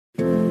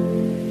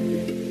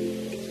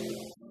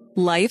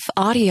Life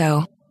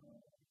Audio.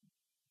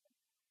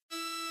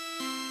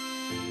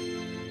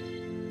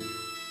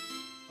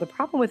 The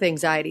problem with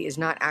anxiety is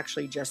not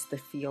actually just the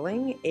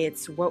feeling,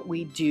 it's what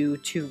we do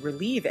to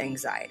relieve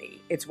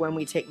anxiety. It's when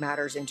we take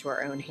matters into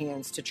our own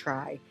hands to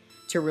try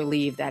to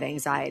relieve that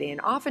anxiety. And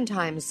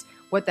oftentimes,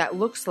 what that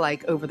looks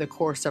like over the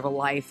course of a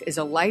life is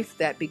a life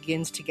that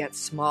begins to get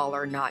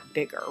smaller, not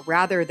bigger.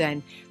 Rather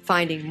than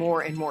finding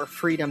more and more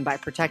freedom by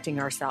protecting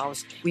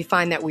ourselves, we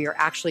find that we are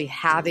actually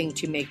having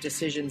to make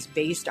decisions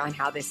based on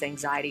how this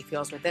anxiety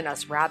feels within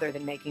us, rather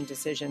than making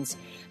decisions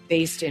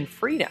based in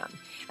freedom.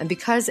 And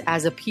because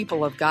as a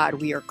people of God,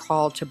 we are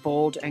called to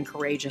bold and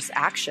courageous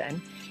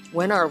action,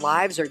 when our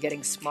lives are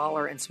getting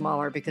smaller and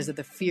smaller because of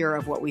the fear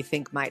of what we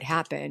think might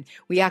happen,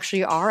 we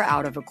actually are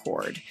out of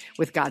accord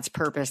with God's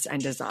purpose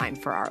and design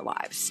for our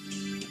lives.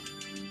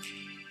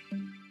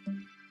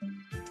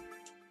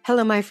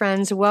 Hello, my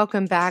friends.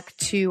 Welcome back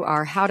to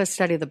our How to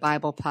Study the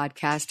Bible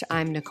podcast.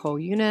 I'm Nicole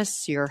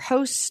Eunice, your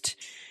host,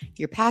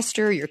 your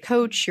pastor, your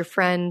coach, your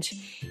friend,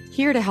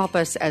 here to help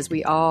us as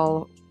we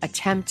all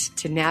attempt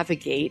to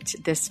navigate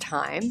this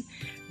time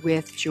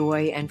with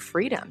joy and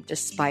freedom,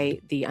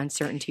 despite the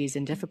uncertainties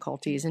and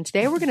difficulties. And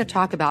today we're going to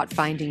talk about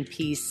finding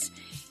peace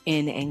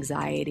in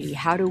anxiety.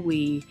 How do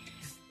we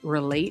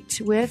relate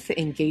with,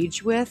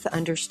 engage with,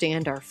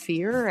 understand our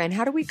fear, and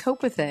how do we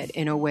cope with it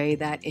in a way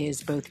that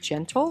is both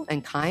gentle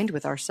and kind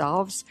with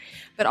ourselves,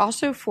 but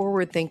also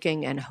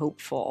forward-thinking and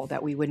hopeful,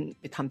 that we wouldn't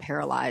become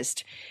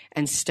paralyzed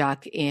and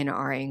stuck in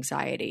our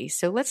anxiety.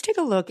 So let's take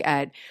a look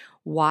at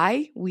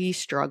why we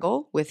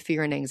struggle with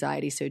fear and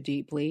anxiety so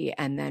deeply,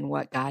 and then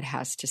what God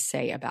has to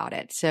say about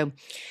it. So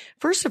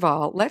first of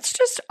all, let's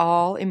just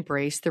all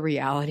embrace the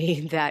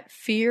reality that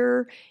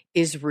fear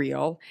is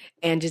real,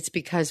 and it's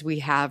because we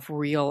have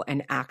real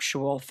and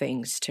actual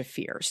things to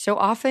fear. So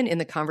often in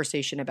the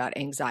conversation about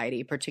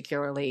anxiety,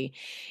 particularly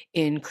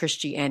in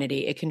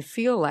Christianity, it can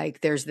feel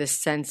like there's this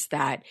sense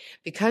that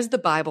because the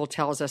Bible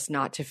tells us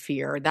not to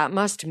fear, that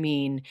must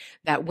mean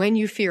that when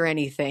you fear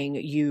anything,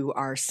 you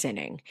are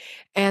sinning.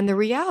 And the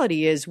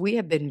reality is we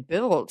have been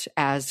built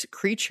as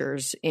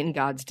creatures in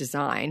God's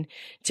design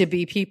to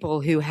be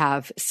people who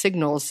have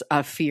signals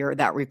of fear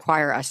that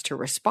require us to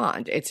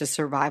respond. It's a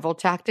survival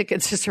tactic.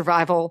 It's a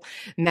survival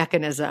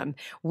mechanism.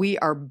 We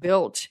are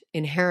built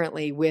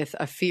inherently with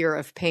a fear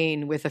of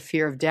pain, with a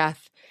fear of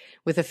death,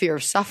 with a fear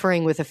of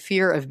suffering, with a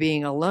fear of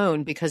being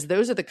alone, because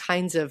those are the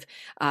kinds of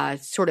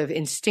sort of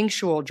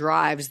instinctual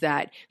drives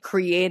that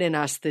create in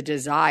us the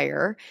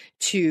desire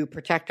to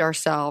protect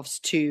ourselves,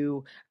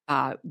 to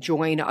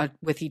join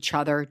with each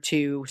other,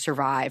 to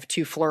survive,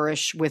 to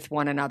flourish with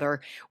one another.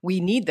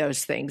 We need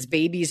those things.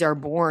 Babies are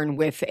born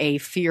with a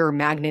fear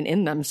magnet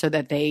in them so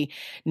that they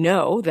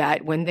know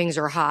that when things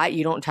are hot,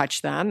 you don't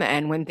touch them.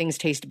 And when things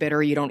taste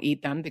bitter, you don't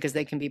eat them because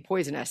they can be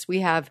poisonous. We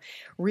have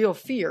real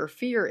fear.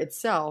 Fear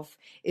itself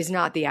is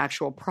not the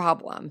actual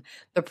problem.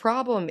 The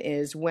problem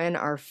is when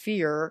our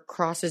fear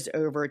crosses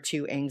over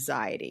to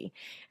anxiety.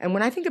 And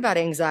when I think about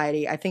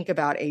anxiety, I think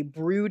about a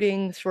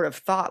brooding sort of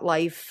thought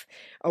life,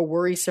 a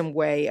worrisome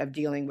way of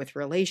dealing with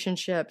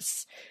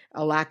relationships,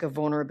 a lack of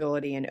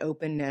vulnerability and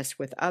openness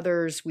with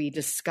others. We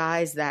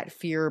disguise that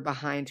fear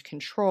behind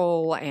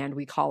control, and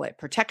we call it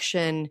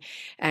protection,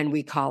 and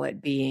we call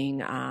it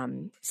being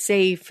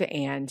safe.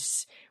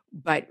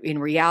 But in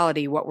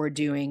reality, what we're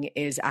doing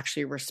is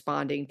actually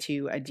responding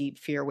to a deep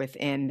fear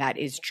within that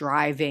is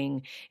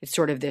driving, it's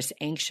sort of this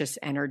anxious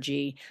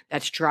energy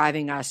that's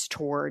driving us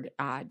toward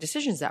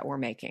decisions that we're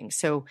making.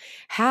 So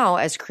how,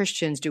 as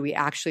Christians, do we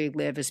actually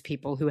live as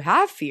people who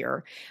have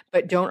fear,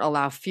 but don't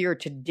allow fear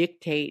to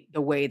dictate the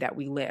way that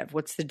we live?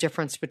 What's the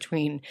difference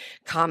between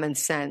common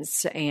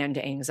sense and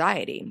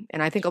anxiety?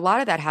 And I think a lot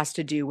of that has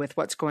to do with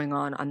what's going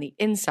on the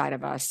inside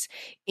of us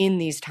in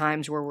these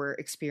times where we're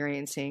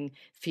experiencing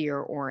fear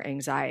or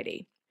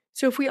anxiety.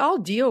 So if we all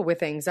deal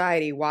with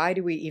anxiety, why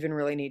do we even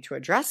really need to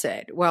address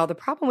it? Well, the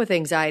problem with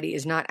anxiety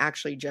is not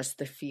actually just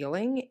the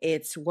feeling,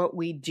 it's what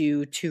we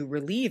do to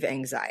relieve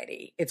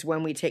anxiety. It's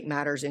when we take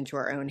matters into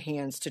our own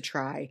hands to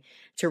try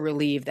to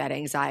relieve that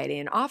anxiety.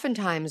 And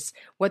oftentimes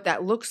what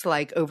that looks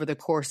like over the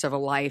course of a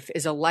life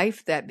is a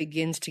life that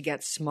begins to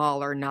get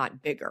smaller,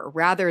 not bigger.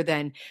 Rather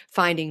than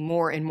finding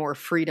more and more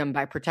freedom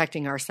by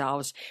protecting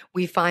ourselves,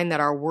 we find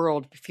that our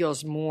world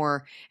feels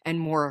more and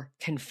more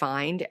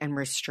confined and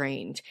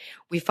restrained.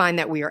 We find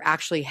that we are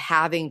actually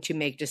having to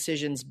make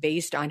decisions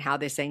based on how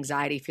this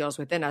anxiety feels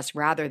within us,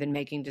 rather than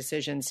making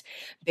decisions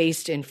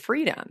based in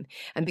freedom.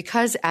 And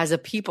because as a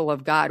people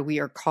of God, we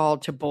are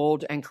called to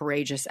bold and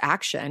courageous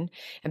action,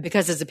 and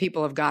because as a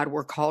people of God,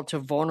 we're called to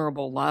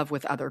vulnerable love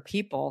with other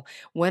people,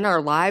 when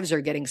our lives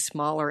are getting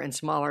smaller and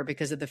smaller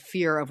because of the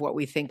fear of what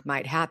we think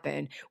might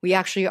happen, we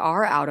actually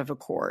are out of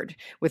accord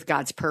with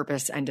God's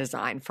purpose and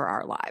design for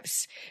our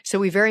lives. So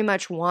we very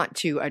much want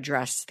to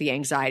address the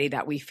anxiety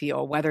that we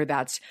feel, whether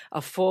that's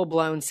a full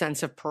full-blown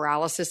sense of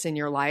paralysis in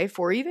your life,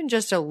 or even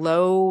just a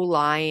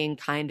low-lying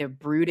kind of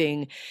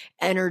brooding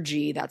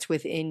energy that's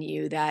within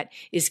you that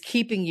is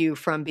keeping you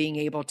from being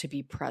able to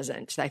be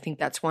present. I think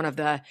that's one of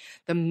the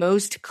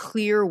most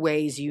clear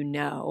ways you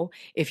know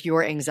if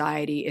your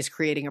anxiety is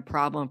creating a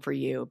problem for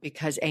you,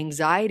 because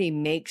anxiety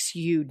makes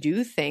you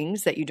do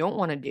things that you don't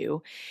want to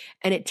do,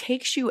 and it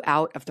takes you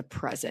out of the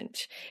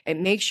present. It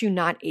makes you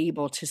not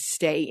able to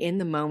stay in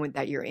the moment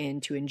that you're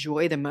in, to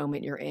enjoy the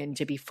moment you're in,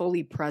 to be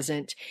fully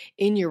present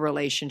in your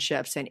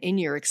relationships and in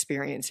your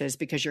experiences,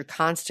 because you're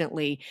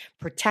constantly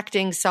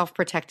protecting,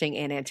 self-protecting,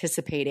 and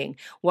anticipating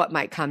what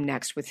might come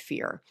next with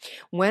fear.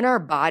 When our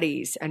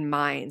bodies and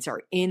minds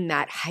are in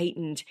that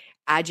heightened,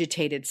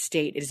 agitated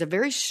state, it is a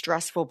very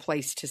stressful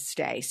place to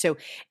stay. So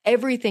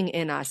everything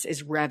in us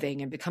is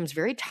revving and becomes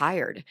very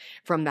tired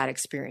from that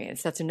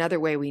experience. That's another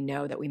way we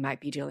know that we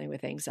might be dealing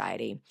with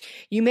anxiety.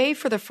 You may,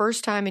 for the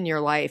first time in your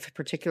life,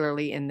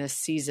 particularly in this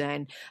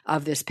season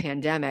of this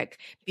pandemic,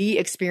 be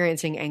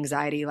experiencing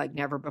anxiety like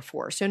never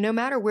before. So no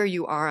matter where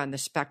you are on the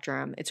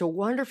spectrum, it's a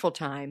wonderful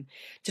time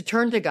to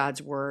turn to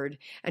God's word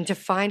and to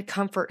find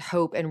comfort,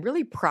 hope, and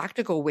really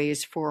practical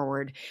ways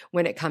forward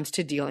when it comes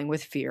to dealing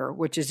with fear,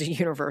 which is a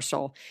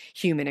universal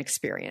human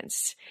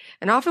experience.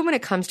 And often when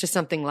it comes to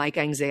something like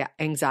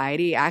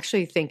anxiety, I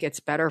actually think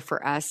it's better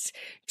for us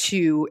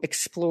to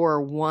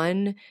explore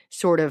one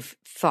sort of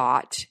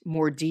thought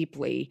more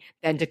deeply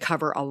than to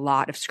cover a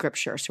lot of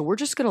scripture. So we're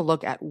just going to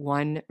look at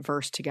one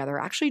verse together,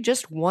 actually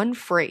just one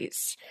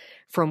phrase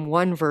from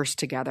one verse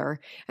together,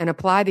 and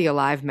apply the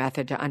Alive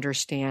method to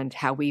understand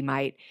how we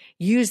might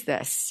use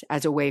this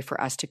as a way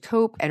for us to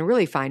cope and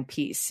really find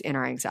peace in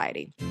our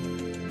anxiety.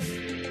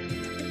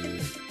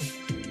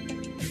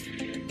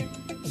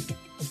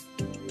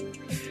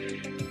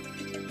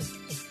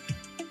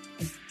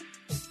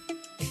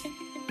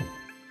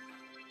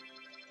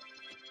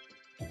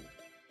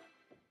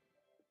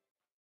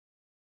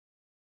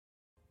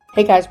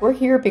 Hey guys, we're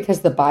here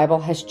because the Bible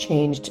has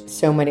changed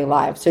so many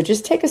lives. So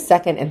just take a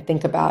second and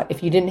think about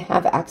if you didn't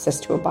have access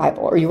to a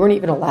Bible or you weren't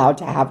even allowed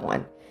to have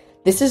one.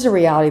 This is a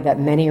reality that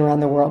many around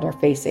the world are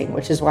facing,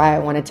 which is why I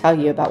want to tell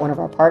you about one of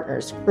our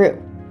partners,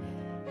 Cru.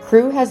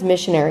 Cru has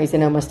missionaries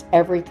in almost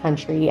every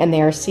country, and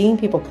they are seeing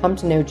people come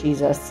to know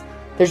Jesus.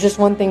 There's just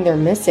one thing they're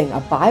missing,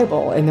 a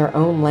Bible in their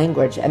own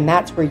language, and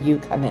that's where you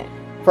come in.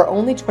 For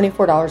only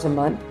 $24 a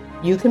month,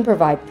 you can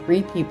provide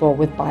 3 people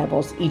with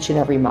Bibles each and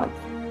every month.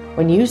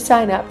 When you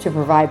sign up to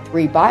provide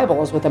 3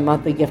 Bibles with a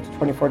monthly gift of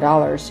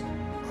 $24,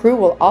 Cru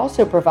will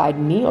also provide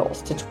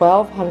meals to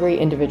 12 hungry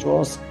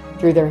individuals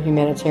through their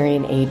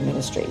humanitarian aid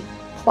ministry.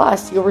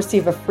 Plus, you'll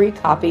receive a free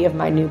copy of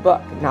my new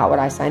book, Not What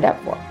I Signed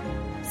Up For.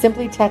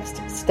 Simply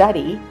text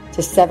STUDY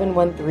to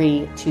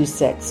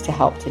 71326 to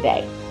help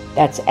today.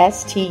 That's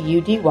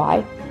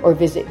STUDY, or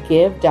visit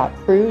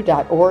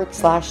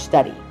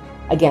give.cru.org/study.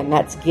 Again,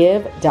 that's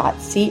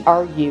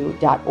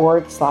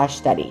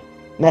give.cru.org/study.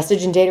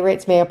 Message and data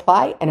rates may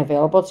apply and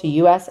available to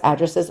U.S.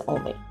 addresses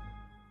only.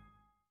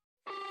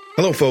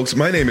 Hello, folks.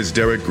 My name is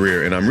Derek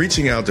Greer, and I'm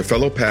reaching out to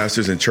fellow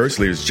pastors and church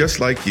leaders just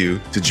like you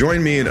to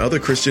join me and other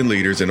Christian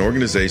leaders and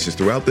organizations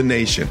throughout the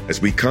nation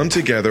as we come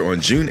together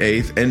on June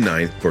 8th and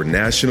 9th for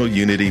National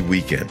Unity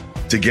Weekend.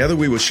 Together,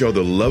 we will show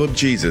the love of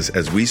Jesus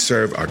as we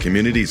serve our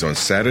communities on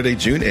Saturday,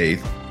 June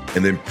 8th,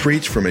 and then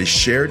preach from a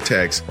shared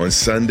text on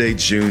Sunday,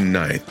 June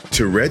 9th.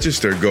 To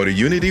register, go to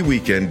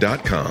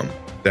unityweekend.com.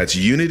 That's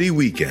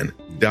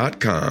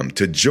unityweekend.com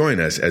to join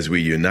us as we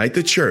unite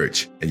the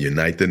church and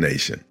unite the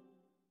nation.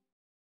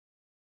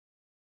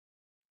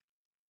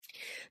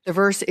 The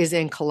verse is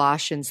in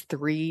Colossians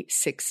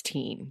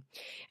 3:16,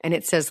 and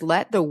it says,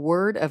 "Let the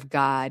word of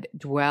God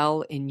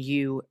dwell in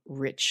you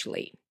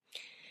richly."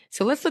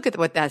 So let's look at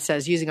what that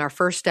says using our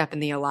first step in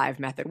the Alive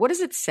method. What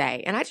does it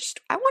say? And I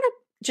want to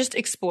just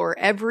explore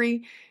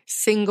every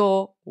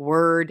single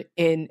word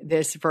in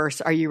this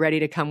verse. Are you ready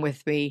to come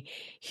with me?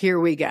 Here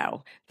we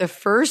go. The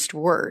first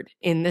word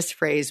in this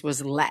phrase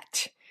was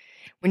let.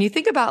 When you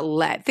think about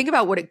let, think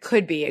about what it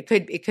could be. It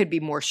could be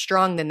more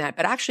strong than that,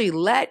 but actually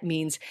let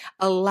means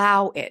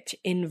allow it,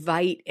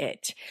 invite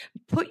it,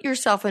 put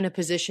yourself in a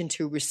position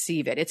to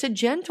receive it. It's a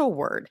gentle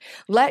word.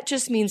 Let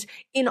just means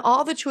in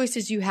all the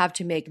choices you have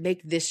to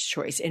make this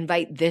choice,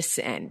 invite this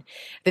in.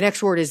 The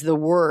next word is the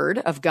word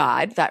of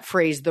God. That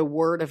phrase, the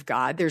word of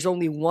God. There's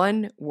only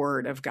one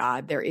word of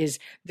God. There is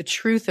the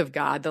truth of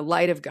God, the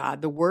light of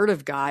God, the word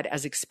of God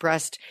as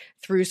expressed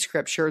through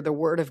scripture, the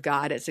word of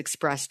God as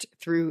expressed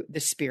through the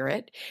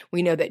Spirit.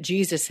 We know that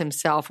Jesus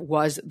himself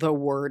was the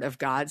Word of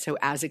God. So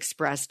as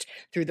expressed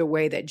through the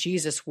way that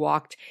Jesus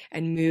walked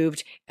and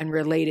moved and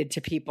related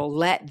to people,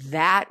 let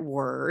that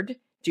word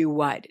do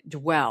what?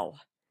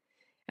 Dwell.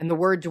 And the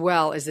word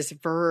dwell is this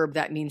verb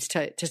that means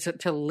to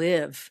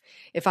live.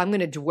 If I'm going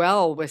to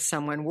dwell with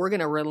someone, we're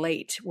going to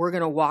relate. We're going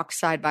to walk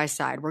side by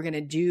side. We're going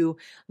to do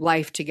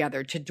life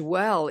together. To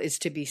dwell is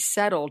to be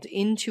settled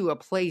into a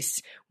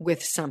place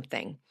with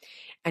something.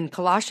 And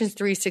Colossians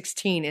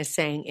 3:16 is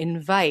saying,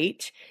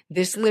 invite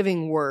this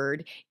living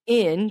word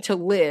in to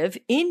live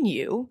in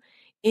you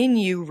in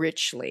you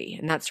richly.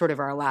 And that's sort of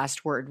our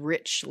last word,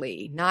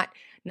 richly, not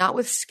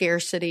with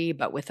scarcity,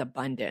 but with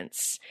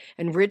abundance.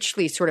 And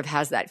richly sort of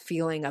has that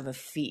feeling of a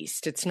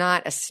feast. It's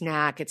not a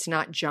snack. It's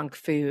not junk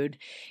food.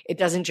 It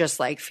doesn't just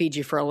like feed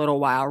you for a little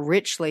while.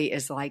 Richly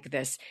is like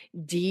this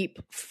deep,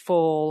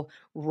 full,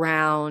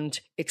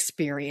 round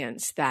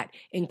experience that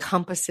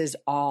encompasses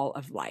all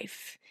of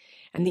life.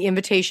 And the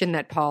invitation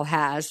that Paul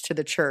has to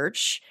the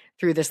church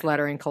through this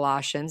letter in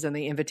Colossians, and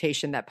the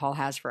invitation that Paul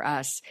has for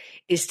us,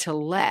 is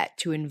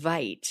to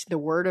invite the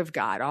Word of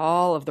God,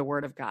 all of the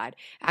Word of God,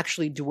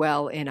 actually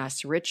dwell in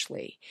us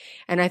richly.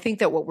 And I think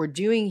that what we're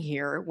doing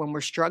here when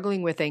we're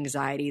struggling with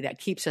anxiety that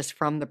keeps us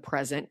from the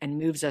present and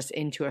moves us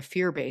into a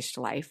fear-based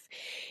life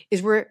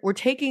is we're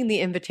taking the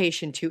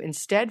invitation to,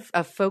 instead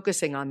of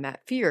focusing on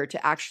that fear,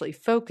 to actually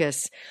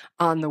focus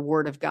on the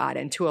Word of God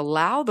and to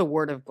allow the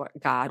Word of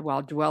God,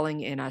 while dwelling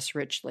in us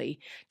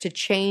richly, to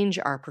change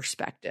our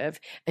perspective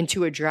and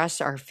to address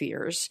our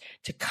fears,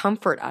 to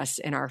comfort us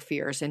in our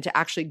fears, and to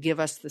actually give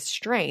us the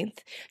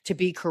strength to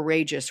be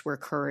courageous where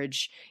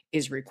courage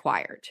is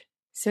required.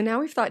 So now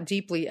we've thought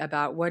deeply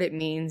about what it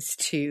means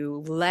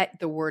to let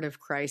the Word of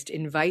Christ,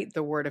 invite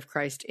the Word of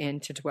Christ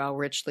in to dwell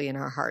richly in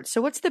our hearts. So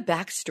what's the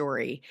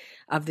backstory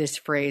of this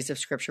phrase of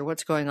Scripture?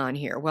 What's going on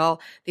here? Well,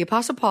 the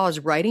Apostle Paul is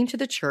writing to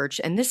the church,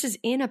 and this is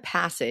within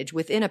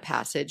a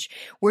passage,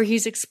 where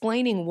he's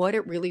explaining what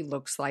it really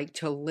looks like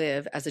to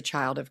live as a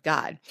child of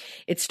God.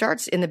 It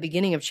starts in the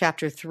beginning of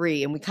chapter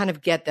 3, and we kind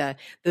of get the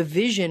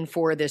vision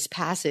for this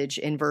passage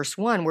in verse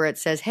 1, where it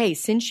says, "Hey,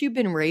 since you've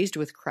been raised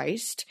with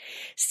Christ,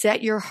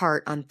 set your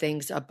heart on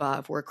things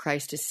above, where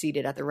Christ is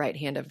seated at the right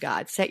hand of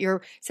God." Set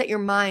your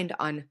mind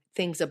on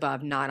things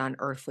above, not on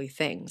earthly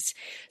things.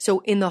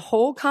 So in the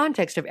whole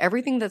context of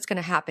everything that's going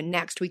to happen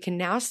next, we can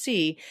now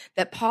see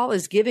that Paul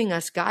is giving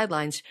us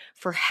guidelines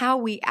for how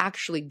we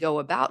actually go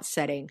about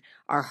setting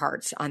our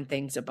hearts on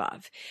things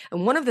above.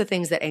 And one of the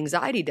things that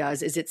anxiety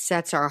does is it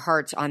sets our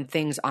hearts on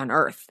things on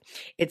earth.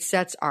 It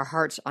sets our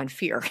hearts on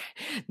fear.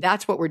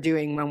 That's what we're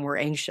doing when we're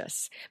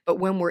anxious. But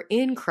when we're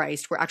in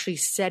Christ, we're actually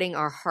setting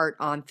our heart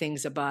on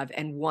things above.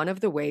 And one of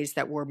the ways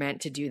that we're meant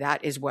to do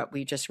that is what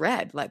we just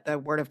read. Let the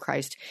Word of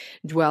Christ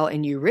dwell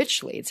in you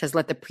richly. It says,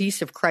 let the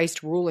peace of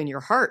Christ rule in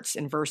your hearts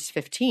in verse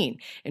 15.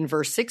 In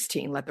verse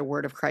 16, let the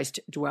Word of Christ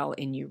dwell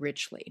in you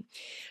richly.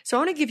 So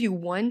I want to give you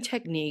one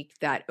technique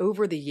that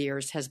over the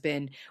years has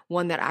been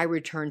one that I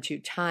return to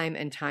time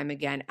and time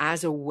again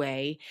as a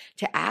way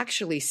to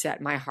actually set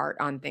my heart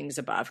on things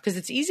above. Because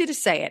it's easy to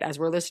say it as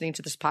we're listening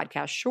to this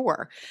podcast.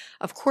 Sure,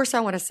 of course I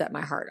want to set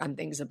my heart on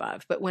things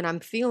above. But when I'm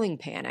feeling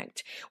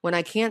panicked, when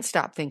I can't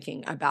stop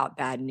thinking about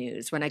bad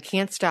news, when I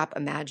can't stop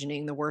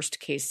imagining the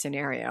worst case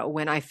scenario,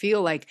 when I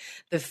feel like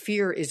the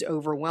fear is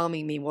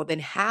overwhelming me, well, then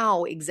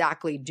how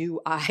exactly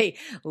do I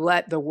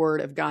let the Word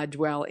of God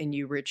dwell in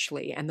you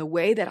richly? And the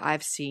way that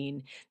I've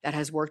seen that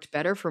has worked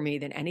better for me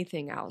than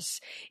anything else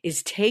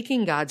is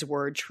taking God's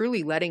Word,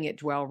 truly letting it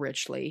dwell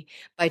richly,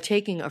 by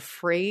taking a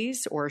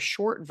phrase or a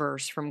short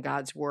verse from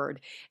God's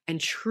Word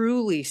and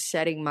truly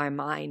setting my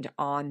mind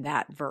on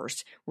that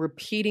verse,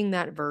 repeating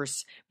that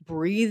verse,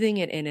 breathing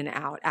it in and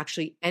out,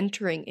 actually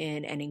entering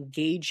in and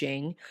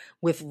engaging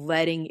with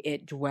letting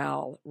it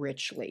dwell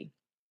richly.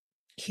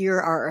 Here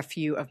are a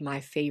few of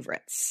my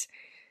favorites.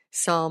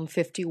 Psalm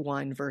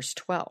 51, verse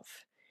 12.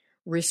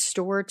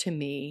 Restore to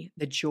me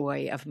the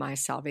joy of my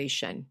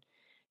salvation.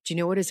 Do you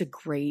know what is a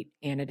great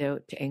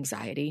antidote to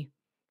anxiety?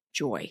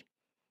 Joy.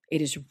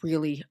 It is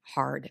really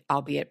hard,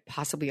 albeit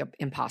possibly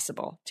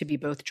impossible, to be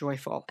both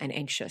joyful and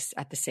anxious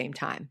at the same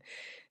time.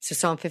 So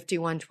Psalm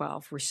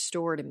 51:12,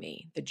 restore to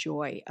me the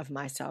joy of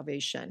my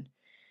salvation.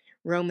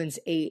 Romans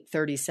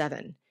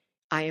 8:37,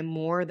 I am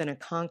more than a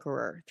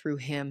conqueror through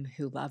him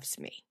who loves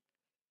me.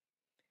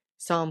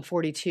 Psalm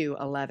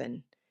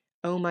 42:11,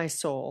 O my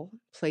soul,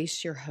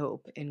 place your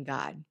hope in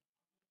God.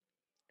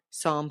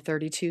 Psalm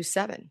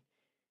 32:7,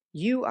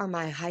 you are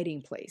my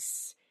hiding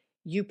place.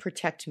 You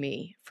protect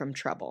me from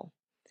trouble.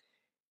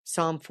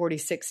 Psalm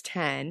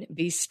 46:10,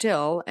 be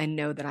still and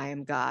know that I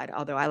am God.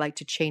 Although I like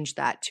to change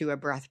that to a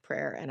breath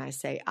prayer and I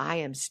say, I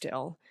am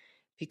still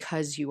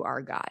because you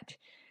are God.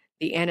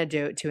 The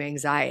antidote to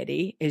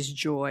anxiety is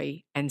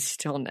joy and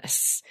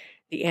stillness.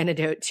 The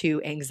antidote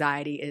to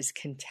anxiety is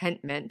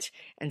contentment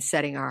and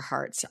setting our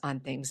hearts on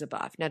things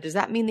above. Now, does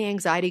that mean the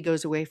anxiety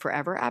goes away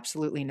forever?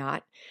 Absolutely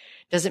not.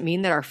 Does it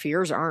mean that our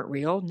fears aren't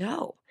real?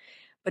 No.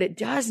 But it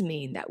does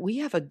mean that we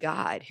have a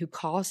God who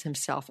calls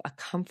himself a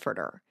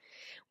comforter.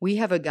 We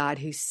have a God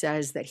who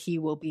says that he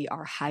will be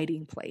our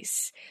hiding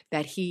place,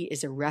 that he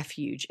is a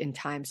refuge in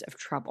times of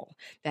trouble,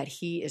 that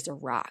he is a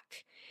rock.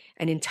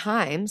 And in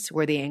times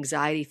where the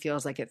anxiety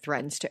feels like it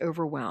threatens to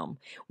overwhelm,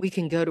 we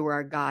can go to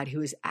our God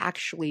who is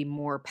actually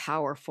more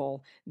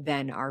powerful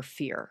than our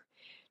fear.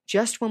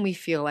 Just when we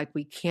feel like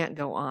we can't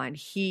go on,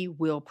 he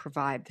will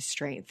provide the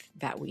strength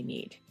that we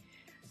need.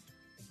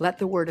 Let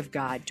the Word of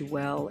God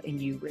dwell in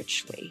you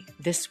richly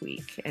this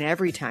week and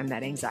every time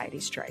that anxiety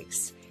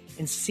strikes,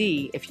 and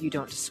see if you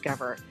don't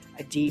discover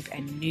a deep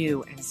and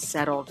new and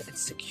settled and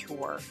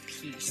secure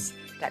peace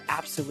that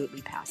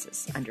absolutely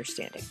passes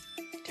understanding.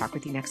 Talk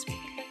with you next week.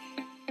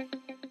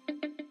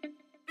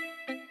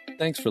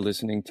 Thanks for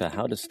listening to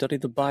How to Study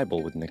the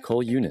Bible with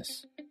Nicole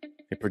Eunice,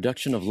 a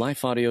production of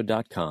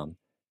lifeaudio.com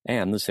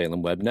and the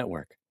Salem Web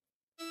Network.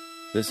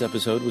 This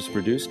episode was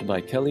produced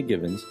by Kelly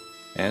Givens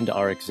and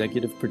our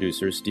executive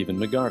producer, Stephen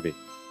McGarvey,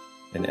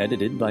 and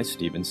edited by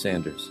Stephen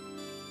Sanders.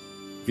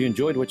 If you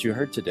enjoyed what you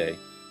heard today,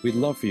 we'd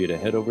love for you to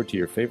head over to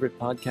your favorite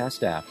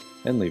podcast app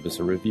and leave us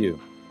a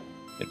review.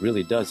 It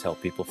really does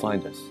help people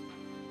find us.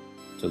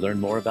 To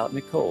learn more about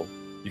Nicole,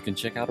 you can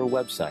check out her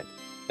website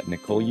at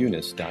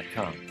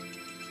NicoleEunice.com.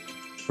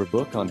 Her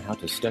book on how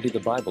to study the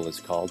Bible is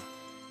called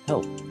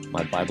Help,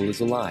 My Bible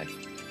is Alive.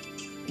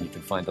 And you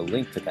can find a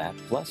link to that,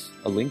 plus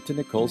a link to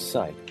Nicole's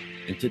site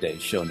in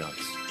today's show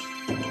notes.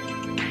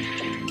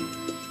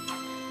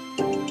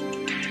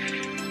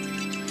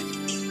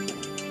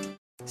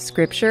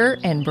 Scripture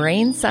and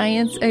brain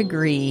science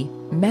agree.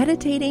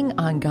 Meditating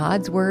on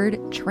God's Word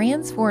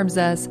transforms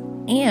us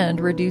and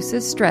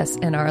reduces stress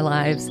in our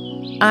lives.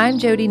 I'm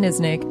Jody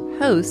Nisnik,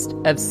 host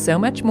of So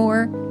Much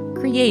More,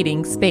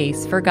 Creating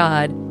Space for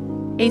God,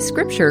 a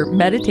scripture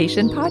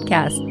meditation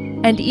podcast.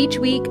 And each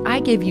week,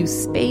 I give you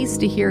space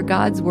to hear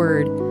God's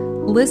Word,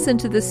 listen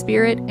to the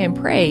Spirit, and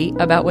pray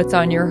about what's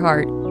on your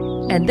heart.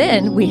 And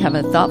then we have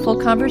a thoughtful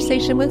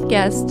conversation with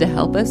guests to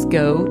help us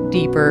go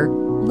deeper.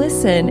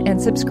 Listen and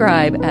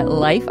subscribe at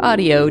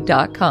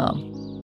lifeaudio.com.